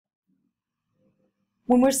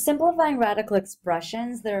When we're simplifying radical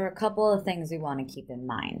expressions, there are a couple of things we want to keep in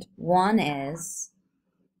mind. One is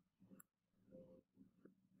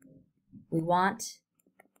we want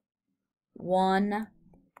one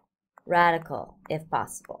radical if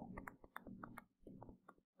possible.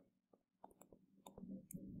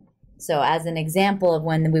 So as an example of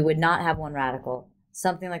when we would not have one radical,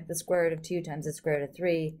 something like the square root of 2 times the square root of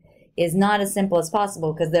 3 is not as simple as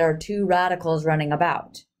possible because there are two radicals running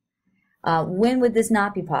about. When would this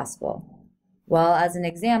not be possible? Well, as an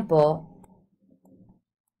example,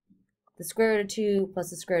 the square root of 2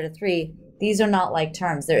 plus the square root of 3, these are not like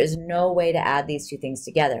terms. There is no way to add these two things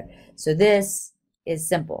together. So this is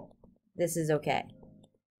simple. This is okay.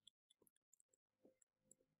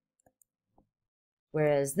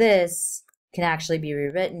 Whereas this can actually be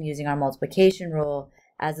rewritten using our multiplication rule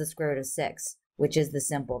as the square root of 6, which is the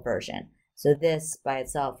simple version. So this by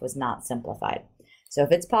itself was not simplified. So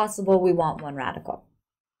if it's possible, we want one radical.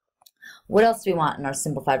 What else do we want in our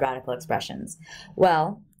simplified radical expressions?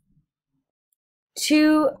 Well,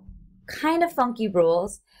 two kind of funky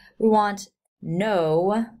rules. We want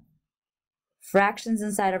no fractions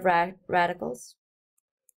inside of radicals.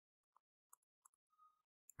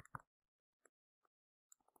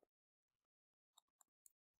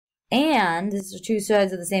 And these are two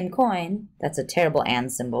sides of the same coin. That's a terrible and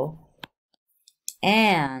symbol.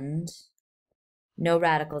 And no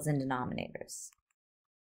radicals in denominators.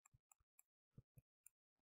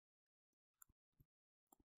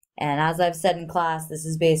 And as I've said in class, this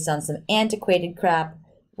is based on some antiquated crap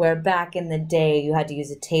where back in the day you had to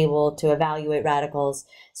use a table to evaluate radicals.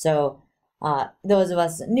 So those of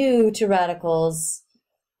us new to radicals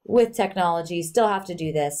with technology still have to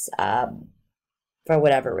do this for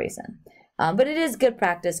whatever reason. But it is good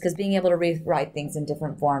practice because being able to rewrite things in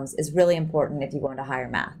different forms is really important if you go into higher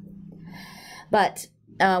math. But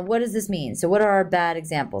what does this mean? So what are our bad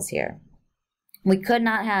examples here? We could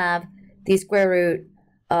not have the square root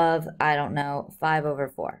of, I don't know, 5 over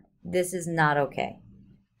 4. This is not okay.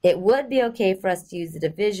 It would be okay for us to use the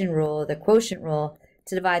division rule, the quotient rule,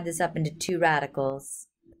 to divide this up into two radicals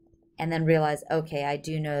and then realize, okay, I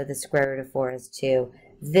do know the square root of 4 is 2.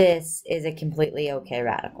 This is a completely okay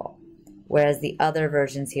radical, whereas the other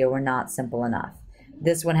versions here were not simple enough.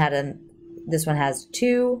 This one has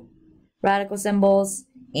two radical symbols,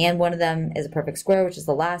 and one of them is a perfect square, which is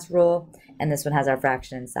the last rule, and this one has our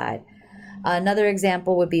fraction inside. Another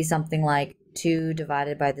example would be something like 2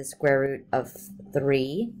 divided by the square root of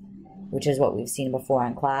 3, which is what we've seen before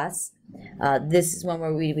in class. This is one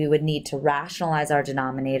where we would need to rationalize our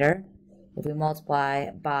denominator. If we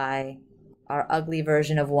multiply by our ugly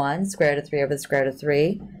version of 1, square root of 3 over the square root of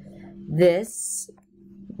 3, this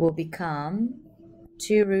will become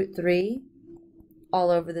 2 root 3 all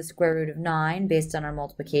over the square root of 9 based on our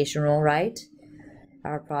multiplication rule, right?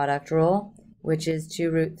 Our product rule, which is 2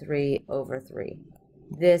 root 3 over 3.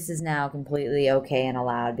 This is now completely okay and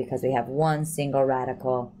allowed because we have one single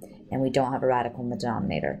radical and we don't have a radical in the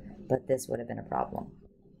denominator, but this would have been a problem.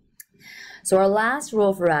 So our last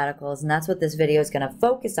rule for radicals, and that's what this video is going to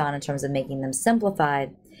focus on in terms of making them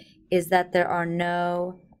simplified, is that there are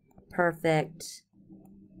no perfect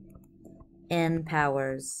n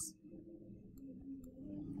powers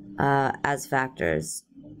as factors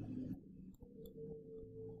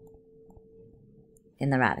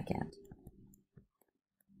in the radicand.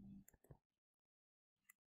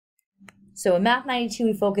 So in Math 92,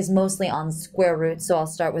 we focus mostly on square roots, so I'll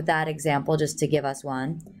start with that example just to give us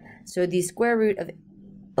one. So the square root of,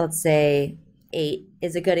 let's say, 8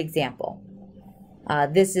 is a good example.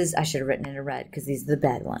 This is, I should have written it in red because these are the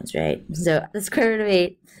bad ones, right? So the square root of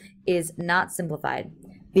 8 is not simplified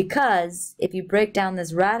because if you break down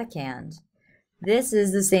this radicand, this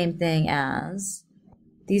is the same thing as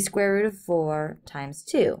the square root of 4 times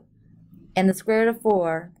 2. And the square root of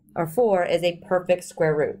 4, or 4, is a perfect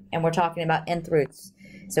square root. And we're talking about nth roots.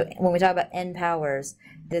 So when we talk about n powers,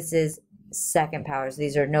 this is second powers.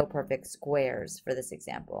 These are no perfect squares for this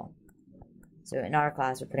example. So in our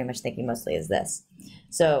class, we're pretty much thinking mostly as this.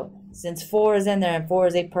 So since 4 is in there and 4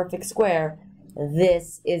 is a perfect square,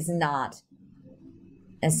 this is not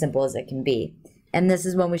as simple as it can be. And this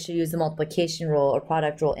is when we should use the multiplication rule or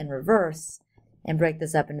product rule in reverse and break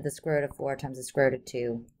this up into the square root of 4 times the square root of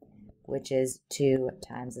 2, which is 2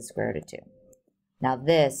 times the square root of 2. Now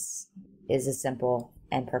this is a simple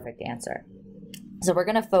and perfect answer. So we're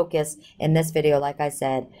going to focus in this video, like I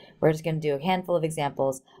said, we're just going to do a handful of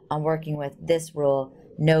examples on working with this rule,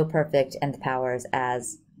 no perfect nth powers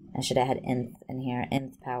as, I should have had nth in here,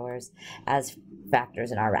 nth powers as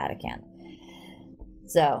factors in our radicand.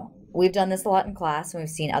 So we've done this a lot in class, and we've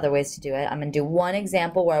seen other ways to do it. I'm going to do one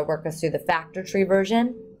example where I work us through the factor tree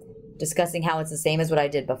version, discussing how it's the same as what I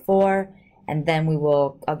did before, and then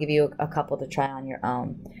I'll give you a couple to try on your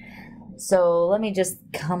own. So let me just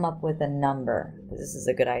come up with a number, because this is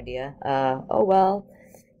a good idea. Oh well,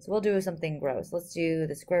 so we'll do something gross. Let's do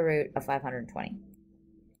the square root of 520.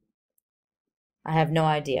 I have no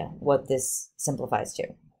idea what this simplifies to.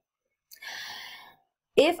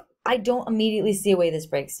 If I don't immediately see a way this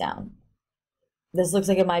breaks down, this looks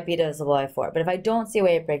like it might be divisible by 4, but if I don't see a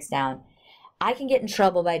way it breaks down, I can get in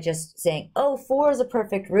trouble by just saying, oh, 4 is a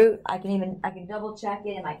perfect root. I can double check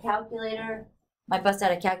it in my calculator. Might bust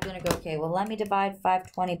out a calculator and go, okay, well, let me divide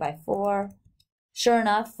 520 by 4. Sure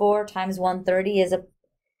enough, 4 times 130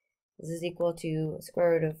 this is equal to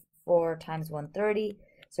square root of 4 times 130.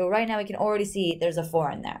 So right now we can already see there's a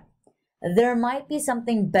 4 in there. There might be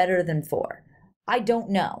something better than 4. I don't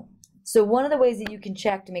know. So one of the ways that you can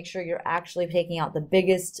check to make sure you're actually taking out the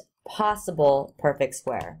biggest possible perfect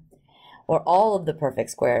square, or all of the perfect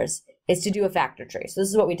squares, is to do a factor tree. So this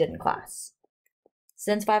is what we did in class.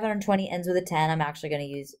 Since 520 ends with a 10, I'm actually going to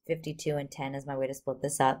use 52 and 10 as my way to split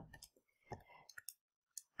this up.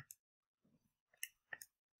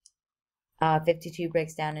 52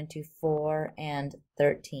 breaks down into 4 and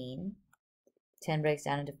 13. 10 breaks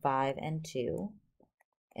down into 5 and 2.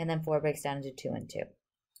 And then 4 breaks down into 2 and 2.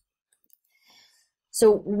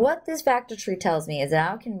 So what this factor tree tells me is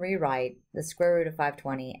that I can rewrite the square root of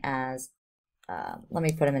 520 as, let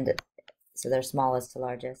me put them into, so they're smallest to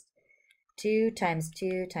largest. 2 times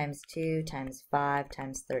 2 times 2 times 5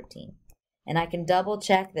 times 13. And I can double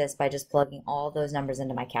check this by just plugging all those numbers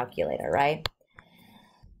into my calculator, right?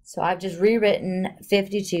 So I've just rewritten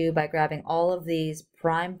 52 by grabbing all of these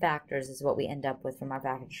prime factors is what we end up with from our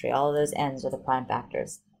factor tree. All of those n's are the prime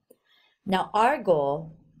factors. Now our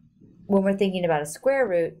goal, when we're thinking about a square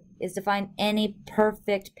root, is to find any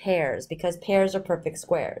perfect pairs, because pairs are perfect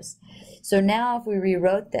squares. So now if we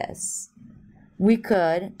rewrote this, we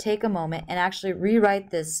could take a moment and actually rewrite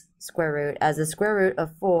this square root as the square root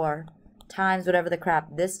of 4 times whatever the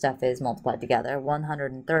crap this stuff is multiplied together,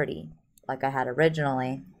 130, like I had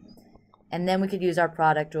originally. And then we could use our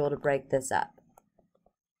product rule to break this up.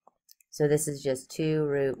 So this is just 2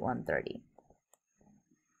 root 130.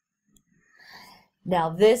 Now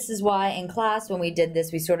this is why in class when we did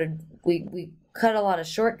this, we cut a lot of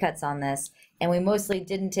shortcuts on this, and we mostly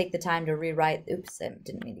didn't take the time to rewrite, oops, I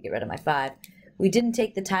didn't mean to get rid of my 5. We didn't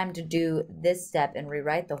take the time to do this step and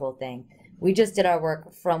rewrite the whole thing. We just did our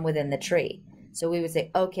work from within the tree. So we would say,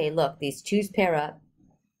 okay, look, these 2's pair up.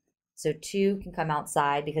 So 2 can come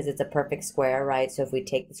outside because it's a perfect square, right? So if we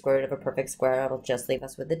take the square root of a perfect square, it'll just leave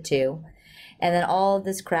us with the 2. And then all of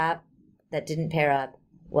this crap that didn't pair up,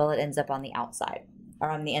 well, it ends up on the outside, or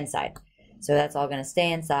on the inside. So that's all going to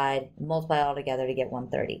stay inside, multiply it all together to get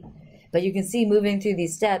 130. But you can see moving through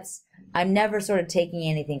these steps, I'm never sort of taking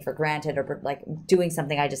anything for granted or like doing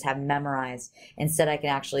something I just have memorized. Instead, I can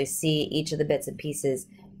actually see each of the bits and pieces,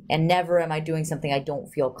 and never am I doing something I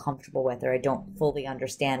don't feel comfortable with or I don't fully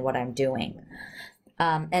understand what I'm doing.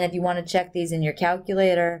 And if you want to check these in your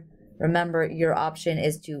calculator, remember your option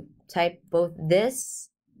is to type both this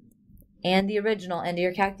and the original into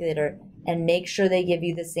your calculator and make sure they give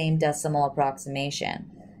you the same decimal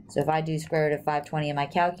approximation. So if I do square root of 520 in my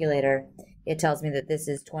calculator, it tells me that this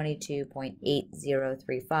is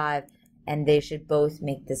 22.8035, and they should both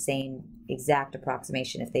make the same exact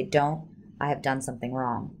approximation. If they don't, I have done something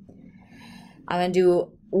wrong. I'm going to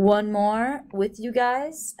do one more with you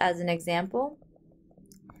guys as an example.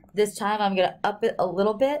 This time I'm going to up it a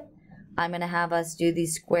little bit. I'm going to have us do the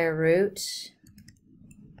square root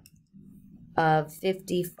of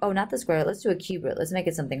 50, oh, not the square root, let's do a cube root. Let's make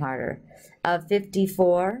it something harder. Of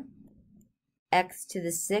 54, x to the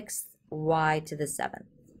 6th, y to the 7th.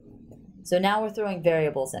 So now we're throwing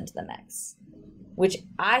variables into the mix, which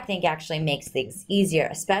I think actually makes things easier,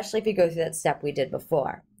 especially if you go through that step we did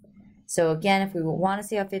before. So again, if we want to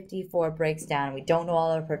see how 54 breaks down, and we don't know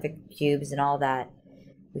all our perfect cubes and all that,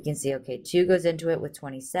 we can see, okay, 2 goes into it with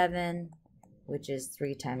 27, which is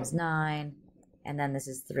 3 times 9, and then this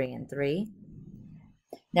is 3 and 3.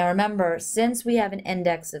 Now remember, since we have an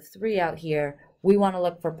index of 3 out here, we want to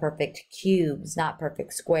look for perfect cubes, not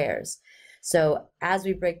perfect squares. So as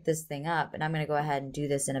we break this thing up, and I'm going to go ahead and do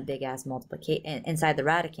this in a big-ass multiplication inside the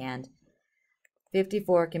radicand,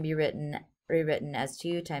 54 can be rewritten as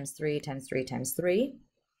 2 times 3 times 3 times 3.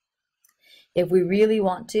 If we really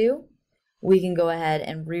want to, we can go ahead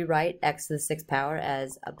and rewrite x to the 6th power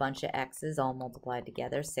as a bunch of x's all multiplied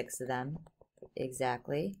together, 6 of them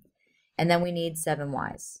exactly. And then we need 7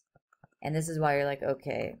 y's. And this is why you're like,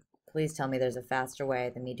 okay, Please tell me there's a faster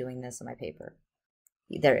way than me doing this on my paper.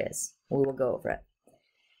 There is. We will go over it.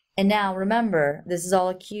 And now remember, this is all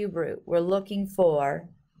a cube root. We're looking for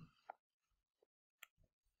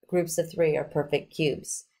groups of 3 or perfect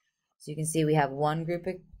cubes. So you can see we have one group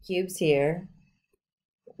of cubes here.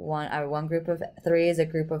 One group of 3 is a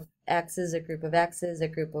group of x's, a group of x's, a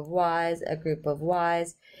group of y's, a group of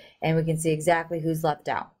y's, and we can see exactly who's left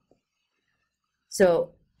out.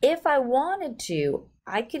 So if I wanted to,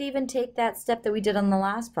 I could even take that step that we did on the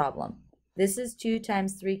last problem. This is 2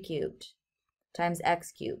 times 3 cubed, times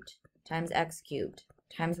x cubed, times x cubed,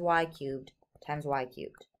 times y cubed, times y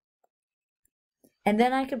cubed. And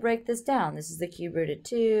then I could break this down. This is the cube root of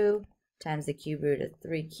 2 times the cube root of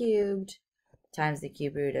 3 cubed times the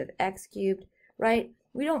cube root of x cubed, right?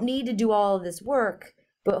 We don't need to do all of this work,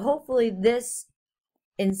 but hopefully this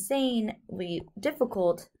insanely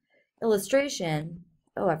difficult illustration,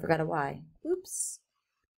 oh, I forgot a y, oops,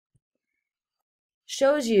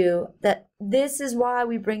 shows you that this is why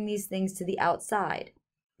we bring these things to the outside,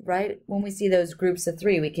 right? When we see those groups of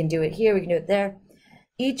 3, we can do it here, we can do it there.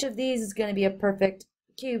 Each of these is going to be a perfect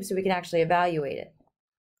cube, so we can actually evaluate it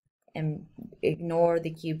and ignore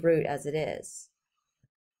the cube root as it is.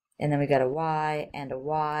 And then we got a y,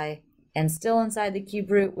 and still inside the cube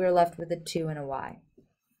root, we're left with a 2 and a y.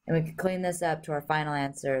 And we could clean this up to our final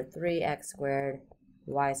answer, 3x squared,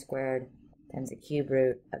 y squared, times the cube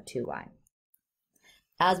root of 2y.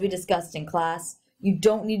 As we discussed in class, you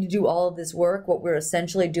don't need to do all of this work. What we're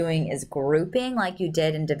essentially doing is grouping like you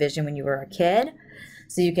did in division when you were a kid.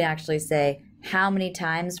 So you can actually say how many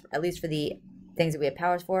times, at least for the things that we have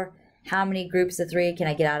powers for, how many groups of 3 can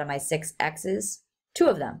I get out of my 6 x's? 2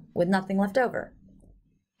 of them, with nothing left over.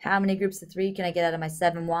 How many groups of 3 can I get out of my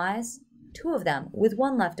 7 y's? 2 of them, with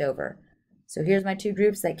 1 left over. So here's my 2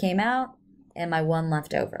 groups that came out, and my 1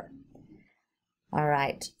 left over. All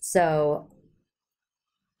right, so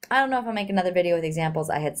I don't know if I'll make another video with examples.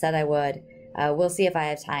 I had said I would. We'll see if I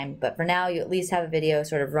have time, but for now, you at least have a video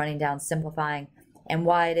sort of running down, simplifying, and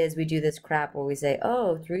why it is we do this crap where we say,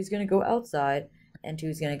 oh, 3 is going to go outside, and 2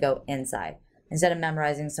 is going to go inside, instead of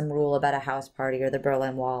memorizing some rule about a house party or the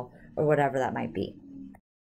Berlin Wall or whatever that might be.